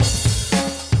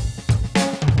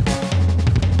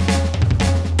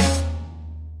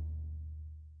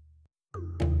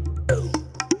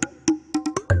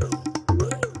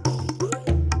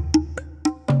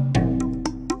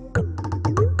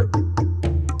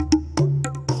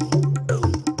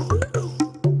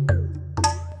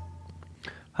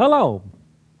Hello,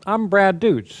 I'm Brad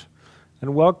Dutz,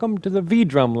 and welcome to the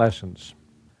V-Drum lessons.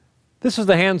 This is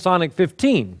the Hand Sonic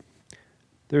 15.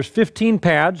 There's 15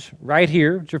 pads right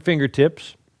here at your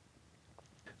fingertips.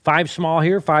 5 small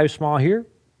here, 5 small here,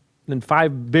 then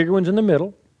 5 bigger ones in the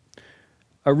middle.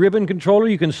 A ribbon controller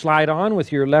you can slide on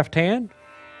with your left hand,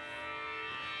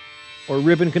 or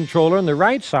ribbon controller on the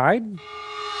right side.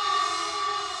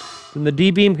 Then the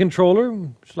D-beam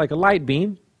controller, it's like a light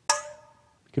beam.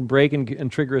 You can break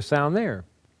and trigger a sound there.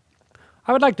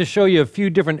 I would like to show you a few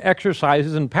different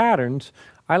exercises and patterns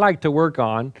I like to work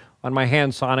on my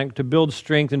Hand Sonic to build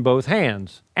strength in both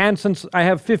hands. And since I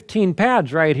have 15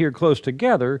 pads right here close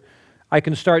together, I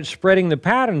can start spreading the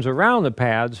patterns around the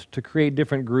pads to create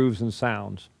different grooves and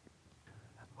sounds.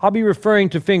 I'll be referring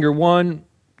to finger 1,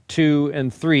 2,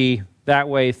 and 3 that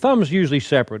way. Thumb's usually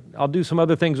separate. I'll do some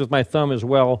other things with my thumb as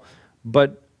well,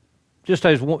 but just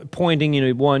as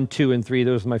pointing, 1, 2, and 3,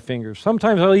 those are my fingers.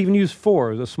 Sometimes I'll even use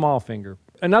 4 as a small finger.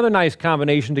 Another nice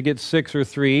combination to get 6 or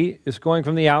 3 is going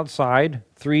from the outside,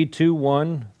 3, 2,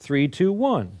 1, 3, 2,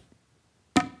 1.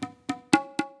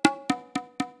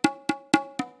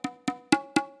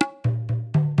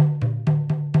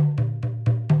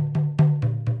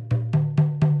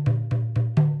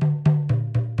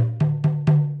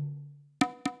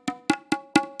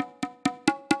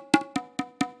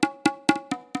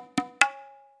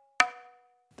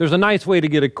 There's a nice way to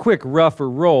get a quick rougher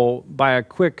roll by a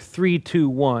quick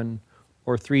 3-2-1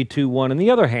 or 3-2-1 in the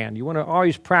other hand. You want to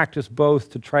always practice both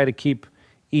to try to keep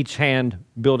each hand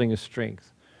building a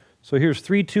strength. So here's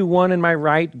 3-2-1 in my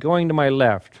right, going to my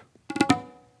left.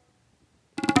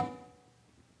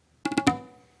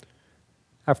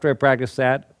 After I practice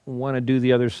that, I want to do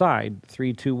the other side.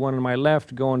 3-2-1 in my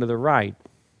left, going to the right.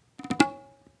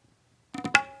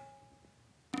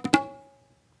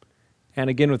 And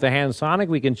again, with the Hand Sonic,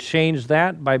 we can change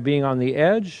that by being on the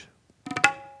edge.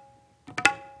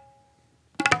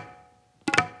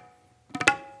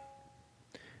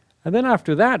 And then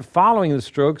after that, following the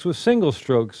strokes with single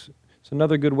strokes. It's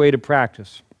another good way to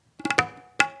practice.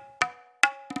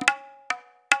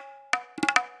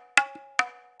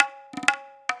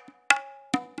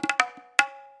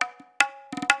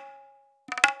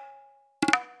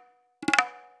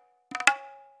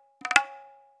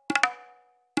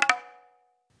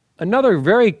 Another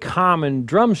very common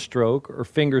drum stroke or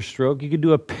finger stroke, you could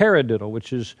do a paradiddle,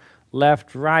 which is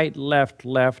left, right, left,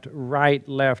 left, right,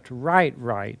 left, right,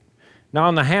 right. Now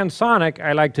on the Hand Sonic,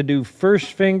 I like to do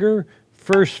first finger,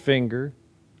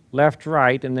 left,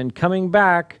 right, and then coming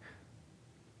back,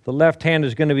 the left hand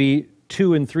is going to be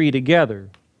 2 and 3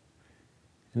 together.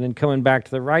 And then coming back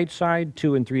to the right side,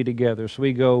 2 and 3 together. So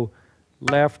we go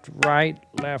left, right,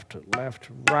 left, left,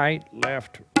 right,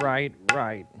 left, right,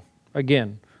 right.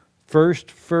 Again. First,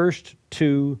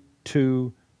 2,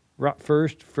 2,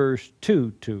 first,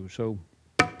 2, 2. So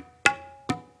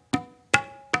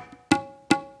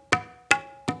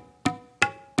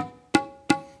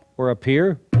or up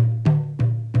here.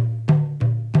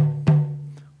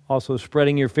 Also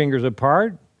spreading your fingers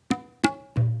apart.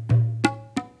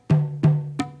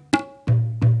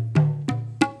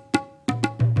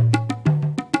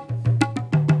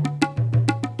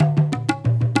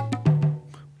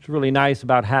 Really nice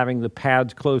about having the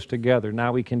pads close together.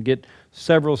 Now we can get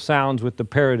several sounds with the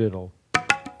paradiddle.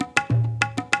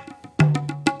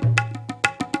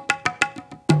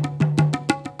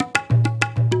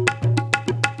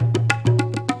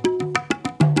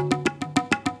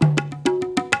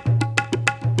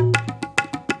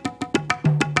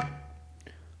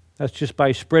 That's just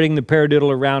by spreading the paradiddle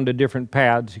around to different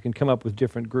pads, you can come up with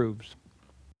different grooves.